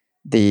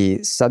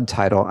the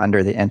subtitle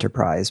under the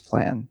enterprise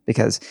plan,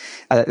 because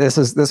this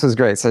was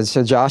great.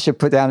 So Josh had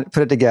put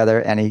it together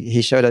and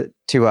he showed it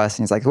to us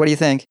and he's like, what do you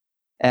think?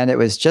 And it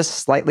was just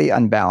slightly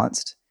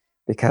unbalanced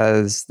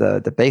because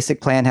the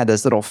basic plan had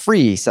this little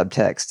free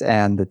subtext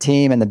and the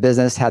team and the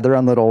business had their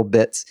own little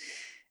bits,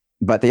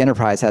 but the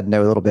enterprise had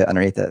no little bit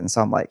underneath it. And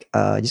so I'm like,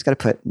 you just got to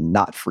put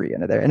not free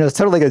into there. And it was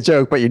totally a good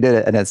joke, but you did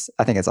it. And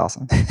I think it's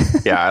awesome.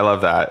 Yeah, I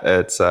love that.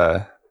 It's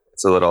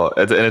a little,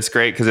 and it's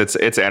great because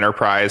it's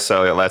enterprise.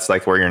 So that's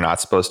like where you're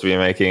not supposed to be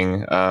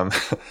making,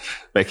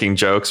 making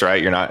jokes,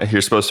 right?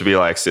 You're supposed to be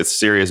like, it's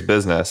serious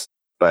business,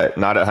 but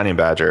not at Honey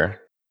Badger.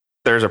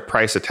 There's a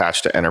price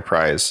attached to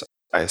enterprise,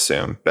 I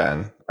assume,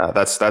 Ben.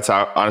 That's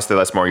how, honestly,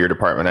 that's more your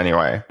department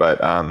anyway.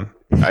 But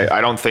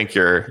I don't think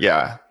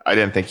I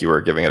didn't think you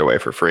were giving it away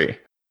for free.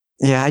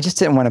 Yeah, I just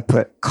didn't want to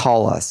put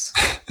call us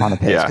on the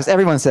page because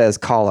everyone says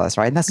call us,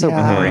 right? And that's so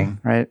boring,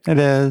 right? It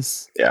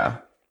is. Yeah.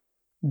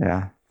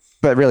 Yeah.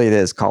 But really it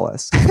is call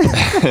us.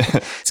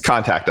 It's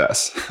contact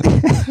us.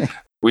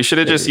 We should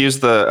have just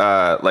used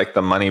the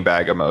the money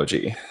bag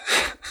emoji.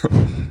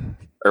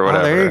 Or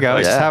whatever. Oh, there you go.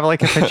 Just have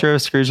like a picture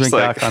of Scrooge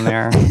McDuck on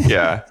there.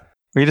 Yeah.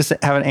 We just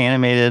have an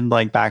animated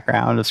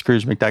background of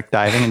Scrooge McDuck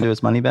diving into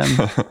his money bin.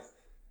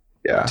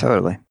 Yeah.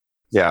 Totally.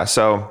 Yeah.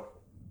 So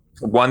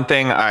one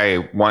thing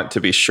I want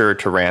to be sure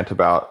to rant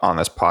about on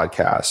this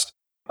podcast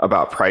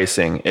about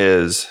pricing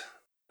is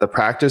the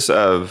practice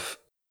of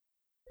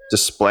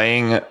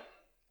displaying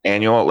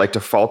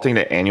defaulting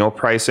to annual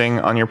pricing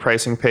on your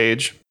pricing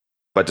page,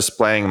 but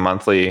displaying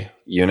monthly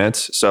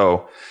units.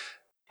 So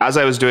as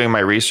I was doing my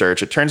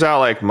research, it turns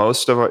out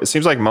it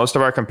seems like most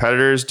of our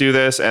competitors do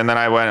this. And then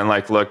I went and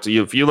looked,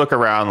 if you look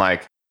around,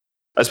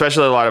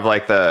 especially a lot of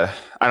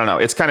I don't know,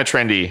 it's kind of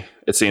trendy,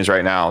 it seems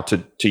right now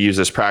to use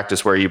this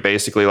practice where you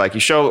basically you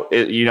show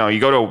it, you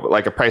go to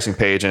a pricing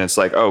page and it's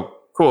like, oh,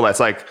 cool. That's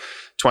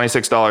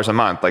 $26 a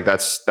month.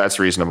 That's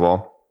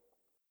reasonable.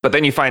 But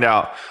then you find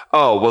out,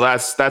 oh, well,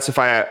 that's if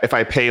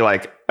I pay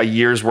a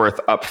year's worth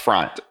up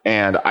front,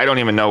 and I don't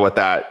even know what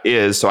that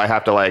is. So I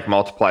have to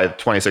multiply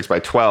 26 by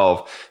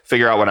 12,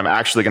 figure out what I'm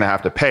actually going to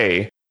have to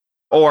pay.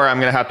 Or I'm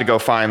going to have to go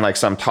find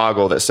some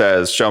toggle that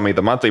says, show me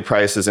the monthly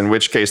prices, in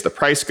which case the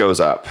price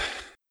goes up.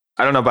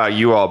 I don't know about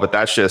you all, but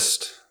that's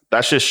just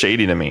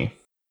shady to me.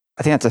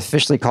 I think that's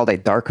officially called a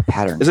dark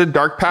pattern. It's a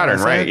dark pattern,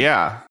 right?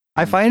 Yeah.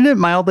 I find it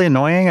mildly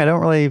annoying. I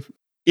don't really...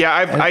 Yeah,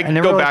 I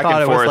never go really back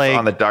and forth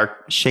on the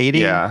dark shady.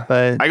 Yeah,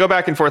 but I go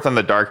back and forth on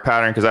the dark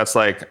pattern because that's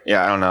I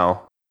don't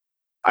know.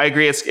 I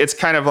agree. It's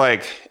kind of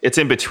it's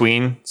in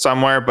between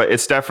somewhere, but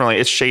it's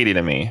shady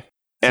to me.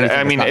 And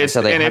I mean, it's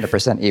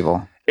 100%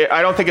 evil.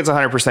 I don't think it's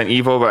 100%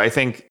 evil, but I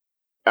think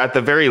at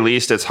the very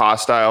least it's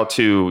hostile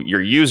to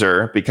your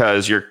user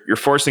because you're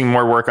forcing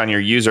more work on your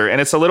user, and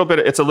it's a little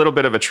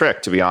bit of a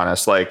trick, to be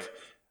honest. When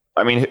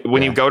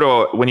you go to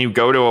a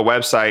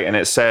website and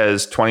it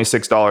says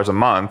 $26 a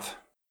month.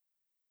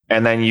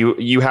 And then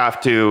you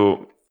have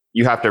to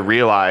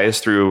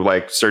realize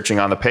through searching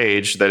on the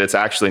page that it's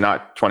actually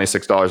not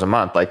 $26 a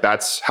month.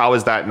 How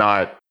is that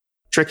not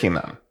tricking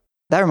them?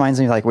 That reminds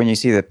me when you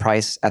see the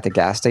price at the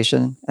gas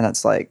station and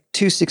it's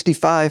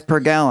 $2.65 per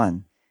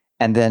gallon.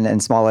 And then in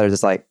small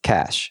letters, it's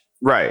cash.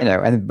 Right.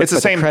 And it's the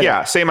same,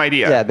 same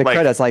idea. Yeah. The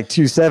credit's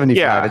 $2.75.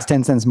 Yeah. It's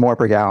 10 cents more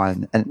per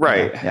gallon. And,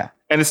 right. Yeah.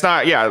 And it's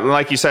not, yeah,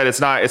 like you said, it's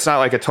not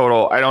like a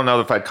total, I don't know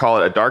if I'd call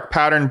it a dark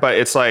pattern, but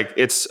it's like,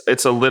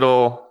 it's a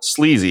little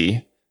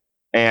sleazy.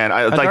 And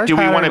do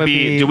we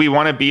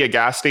want to be a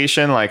gas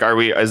station? Like,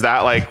 is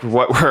that like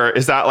what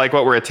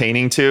we're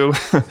attaining to?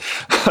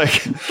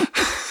 Like,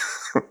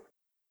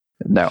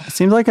 no, it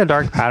seems like a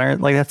dark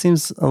pattern. Like that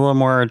seems a little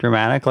more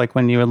dramatic. Like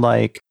when you would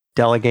like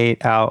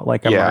delegate out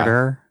like a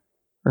murder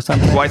or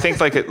something. Well, I think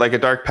like a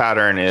dark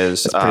pattern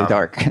is it's pretty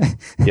dark.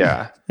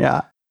 Yeah.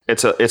 Yeah.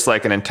 It's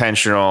like an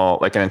intentional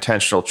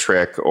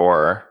trick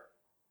or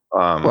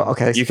well,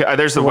 okay. You can,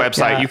 there's the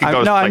website. You can go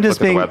look at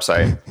the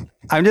website.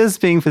 I'm just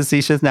being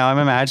facetious now. I'm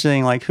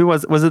imagining like who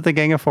was it the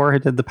Gang of Four who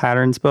did the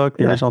Patterns book,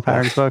 the original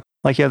Patterns book?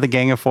 Like you have the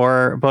Gang of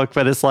Four book,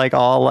 but it's like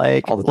all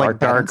the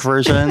dark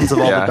versions of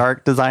all the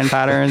dark design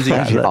patterns.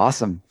 That'd be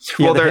awesome.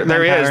 Well,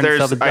 there is.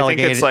 There's I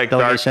think it's like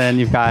delegation.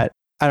 You've got.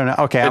 I don't know.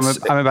 Okay,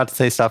 I'm about to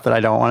say stuff that I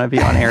don't want to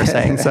be on air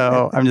saying,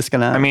 so I'm just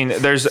gonna. I mean,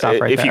 there's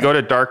if you go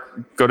to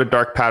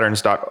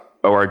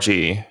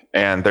darkpatterns.org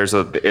and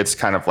it's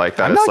kind of like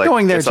that. I'm it's not like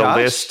going there, it's Josh.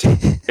 a list.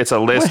 It's a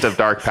list of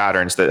dark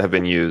patterns that have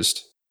been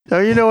used.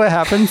 Don't you know what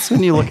happens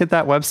when you look at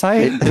that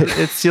website?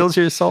 It steals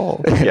your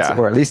soul. Yeah,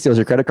 or at least steals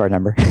your credit card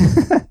number.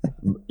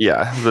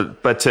 Yeah,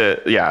 but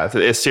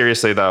it's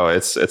seriously though,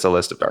 it's a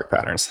list of dark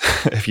patterns.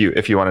 if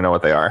you want to know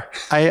what they are,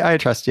 I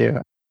trust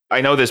you. I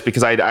know this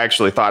because I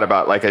actually thought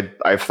about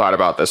I've thought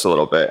about this a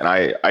little bit, and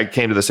I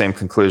came to the same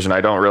conclusion.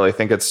 I don't really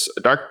think it's a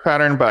dark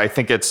pattern, but I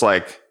think it's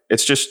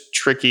just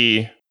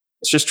tricky.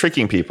 It's just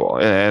tricking people,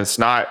 and it's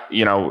not,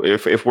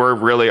 if we're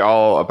really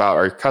all about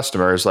our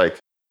customers, like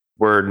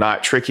we're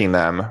not tricking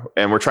them,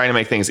 and we're trying to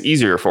make things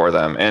easier for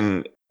them.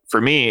 And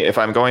for me, if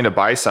I'm going to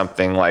buy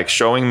something, like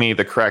showing me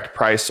the correct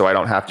price so I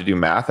don't have to do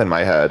math in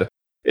my head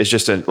is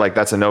just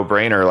that's a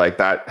no-brainer. Like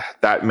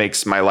that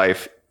makes my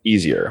life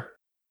easier.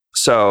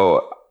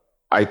 So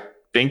I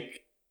think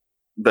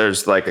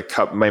there's like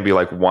maybe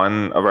like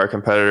one of our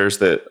competitors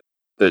that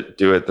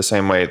do it the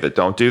same way that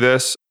don't do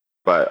this,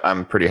 but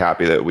I'm pretty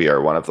happy that we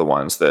are one of the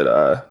ones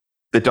that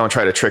don't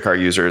try to trick our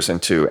users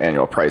into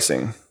annual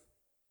pricing.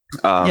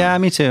 Yeah,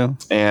 me too.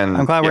 And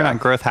I'm glad we're not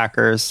growth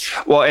hackers.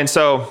 Well, and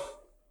so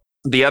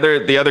the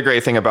other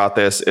great thing about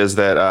this is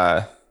that,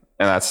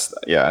 and that's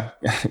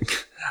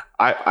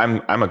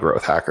I'm a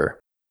growth hacker.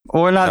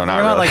 Well, we're not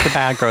really. Like the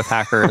bad growth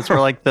hackers. We're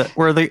like the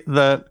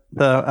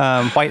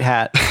white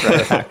hat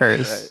growth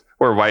hackers.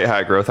 We're white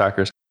hat growth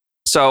hackers.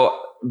 So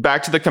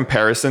back to the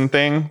comparison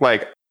thing,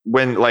 like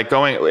when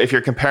if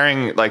you're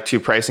comparing like two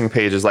pricing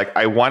pages, like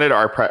I wanted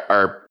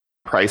our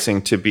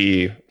pricing to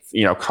be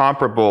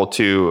comparable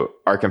to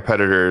our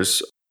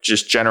competitors,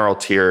 just general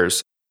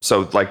tiers,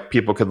 so like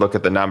people could look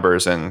at the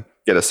numbers and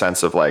get a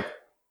sense of like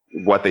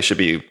what they should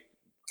be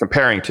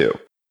comparing to.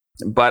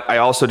 But I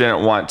also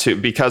didn't want to,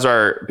 because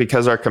our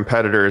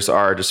competitors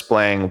are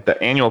displaying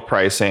the annual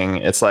pricing.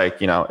 It's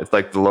like, it's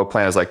like the low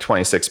plan is like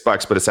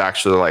 $26, but it's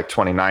actually like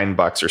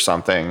 $29 or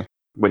something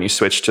when you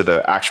switch to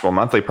the actual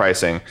monthly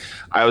pricing.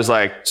 I was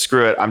like,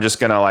 screw it. I'm just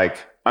going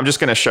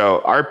to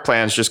show our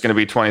plan's just going to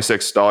be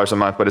 $26 a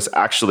month, but it's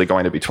actually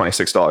going to be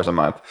 $26 a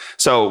month.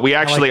 So we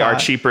actually are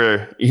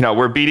cheaper.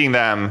 We're beating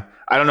them.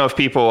 I don't know if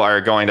people are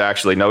going to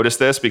actually notice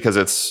this because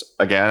it's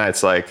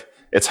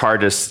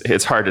hard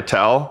to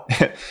tell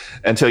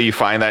until you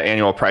find that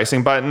annual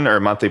pricing button or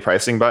monthly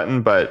pricing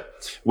button. But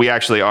we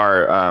actually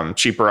are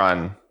cheaper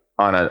on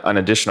an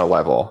additional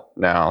level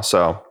now.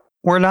 So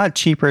we're not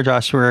cheaper,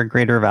 Josh. We're a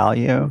greater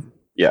value.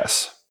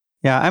 Yes.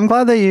 Yeah, I'm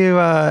glad that you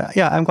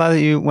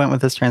went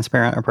with this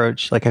transparent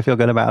approach. Like, I feel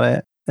good about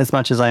it. As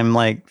much as I'm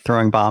like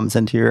throwing bombs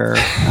into your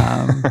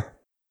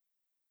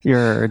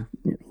your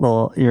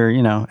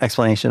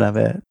explanation of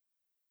it.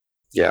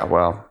 Yeah,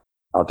 well,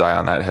 I'll die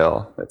on that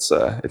hill. It's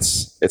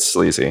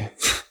sleazy.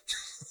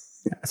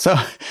 So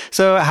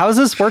how's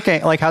this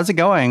working? Like, how's it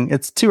going?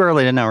 It's too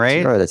early to know,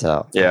 right? Too early to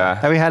tell. Yeah.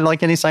 Have we had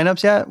like any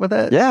signups yet with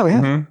it? Yeah, we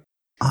have. Mm-hmm.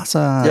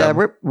 Awesome. Yeah,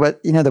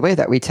 the way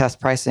that we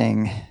test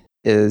pricing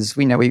is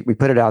we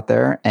put it out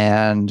there,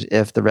 and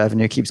if the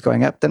revenue keeps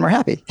going up, then we're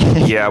happy.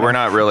 Yeah, we're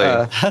not really.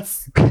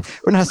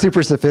 We're not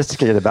super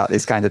sophisticated about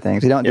these kinds of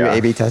things. We don't do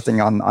A/B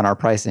testing on our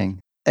pricing.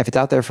 If it's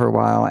out there for a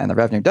while and the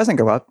revenue doesn't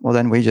go up, well,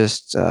 then we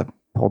just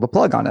pull the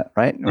plug on it,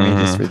 right? And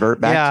we just revert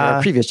back to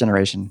our previous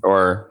generation,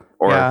 or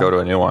go to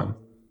a new one.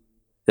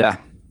 Yeah.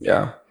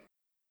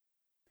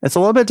 It's a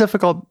little bit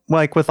difficult,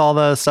 like with all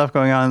the stuff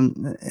going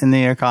on in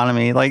the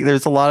economy. Like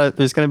there's going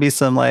to be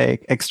some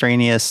like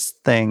extraneous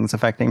things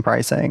affecting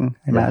pricing,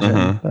 I imagine.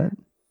 Mm-hmm.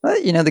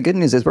 But the good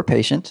news is we're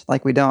patient.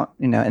 Like we don't,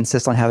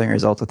 insist on having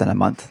results within a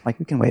month. Like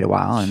we can wait a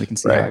while and we can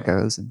see how it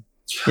goes. And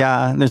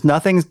yeah, there's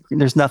nothing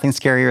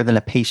scarier than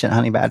a patient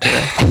honey badger.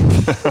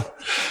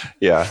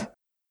 Yeah.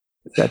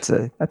 That's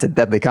a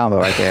deadly combo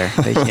right there.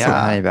 Patient and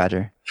honey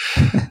badger.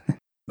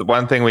 The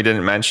one thing we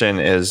didn't mention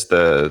is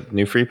the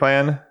new free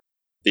plan.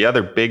 The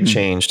other big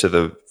change to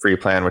the free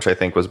plan, which I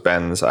think was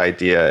Ben's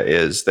idea,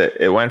 is that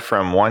it went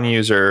from 1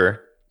 user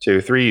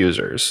to 3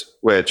 users,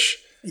 which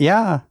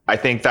I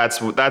think that's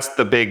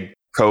the big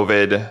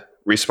COVID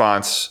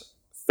response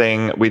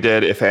thing we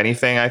did. If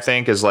anything, I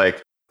think is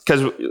like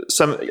because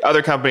some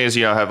other companies,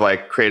 have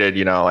like created,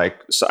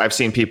 so I've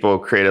seen people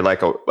created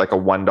like a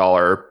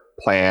 $1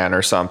 plan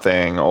or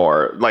something,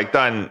 or like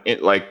done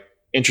it, like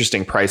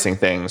interesting pricing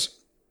things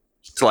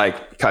to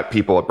like cut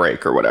people a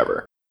break or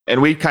whatever.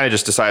 And we kind of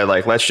just decided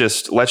like, let's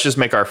just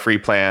make our free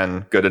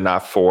plan good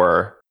enough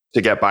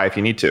to get by if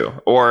you need to,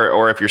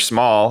 or if you're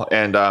small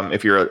and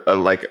if you're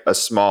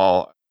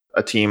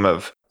a team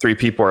of 3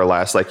 people or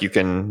less, like you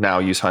can now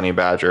use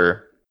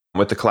Honeybadger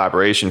with the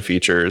collaboration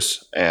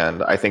features.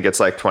 And I think it's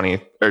like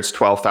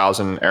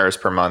 12,000 errors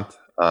per month,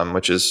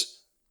 which is,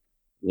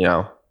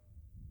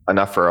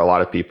 enough for a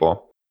lot of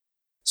people.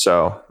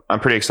 So I'm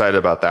pretty excited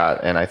about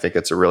that. And I think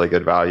it's a really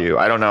good value.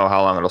 I don't know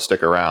how long it'll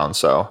stick around.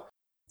 So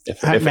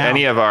if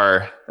any of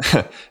our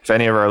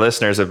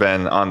listeners have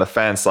been on the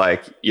fence,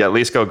 like, at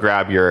least go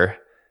grab your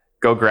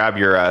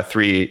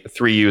 3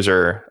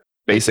 user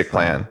basic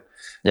plan.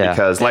 Yeah.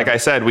 Because like I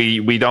said,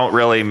 we don't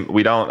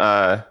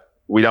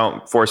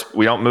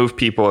move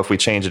people if we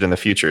change it in the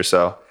future.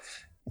 So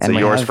it's a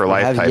yours for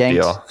life type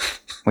deal.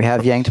 We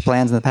have yanked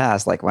plans in the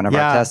past. Like one of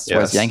our tests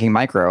was yanking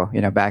micro,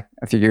 back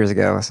a few years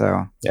ago.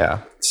 So yeah.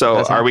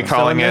 So are we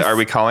calling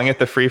it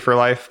the free for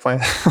life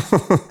plan?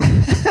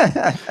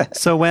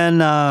 So when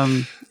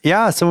when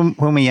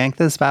we yank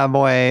this bad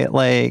boy,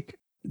 like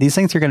these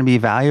things are going to be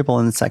valuable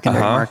in the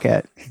secondary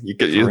market.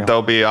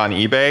 They'll be on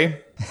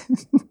eBay.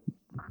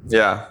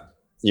 Yeah.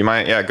 You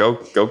might,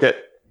 go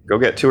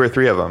get 2 or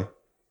 3 of them.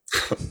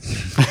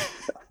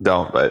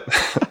 Don't, but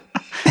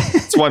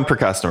it's 1 per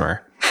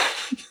customer.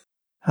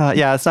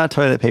 It's not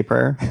toilet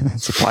paper.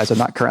 Supplies are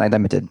not currently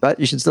limited, but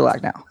you should still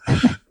act now.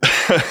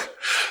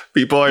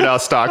 People are now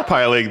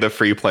stockpiling the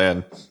free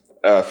plan,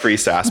 free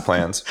SaaS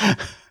plans.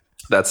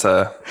 That's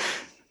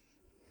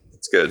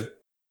it's good.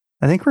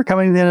 I think we're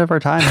coming to the end of our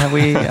time. Have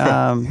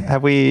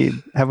we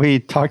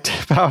talked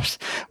about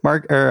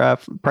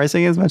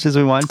pricing as much as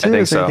we want to?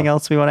 Is there anything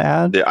else we want to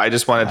add? Yeah, I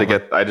just wanted to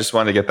get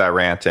that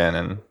rant in,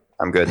 and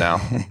I'm good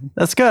now.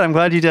 That's good. I'm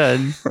glad you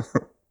did.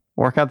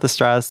 Work out the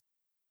stress.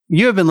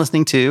 You have been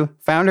listening to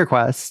Founder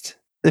Quest.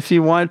 If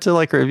you want to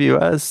review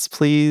us,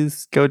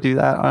 please go do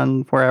that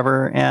on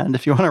wherever. And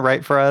if you want to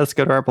write for us,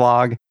 go to our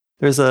blog.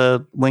 There's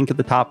a link at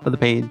the top of the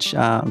page.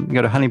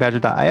 Go to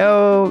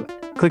honeybadger.io,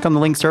 click on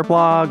the links to our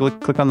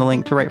blog, click on the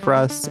link to write for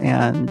us,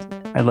 and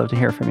I'd love to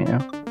hear from you.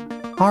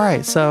 All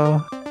right,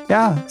 so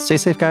stay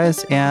safe,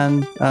 guys,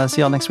 and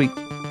see y'all next week.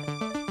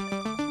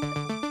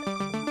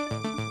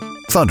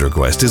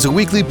 FounderQuest is a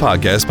weekly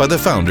podcast by the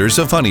founders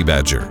of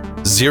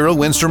Honeybadger.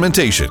 Zero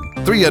instrumentation,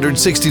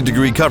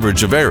 360-degree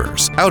coverage of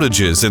errors,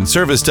 outages, and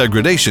service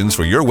degradations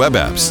for your web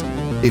apps.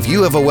 If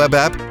you have a web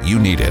app, you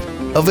need it.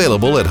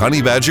 Available at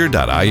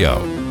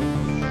honeybadger.io.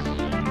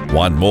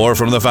 Want more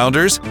from the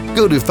founders?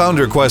 Go to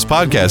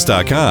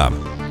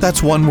founderquestpodcast.com.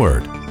 That's one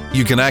word.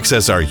 You can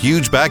access our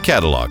huge back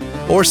catalog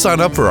or sign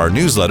up for our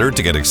newsletter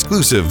to get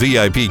exclusive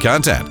VIP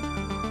content.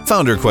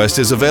 FounderQuest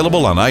is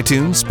available on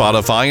iTunes,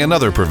 Spotify, and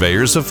other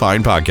purveyors of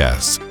fine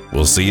podcasts.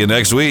 We'll see you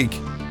next week.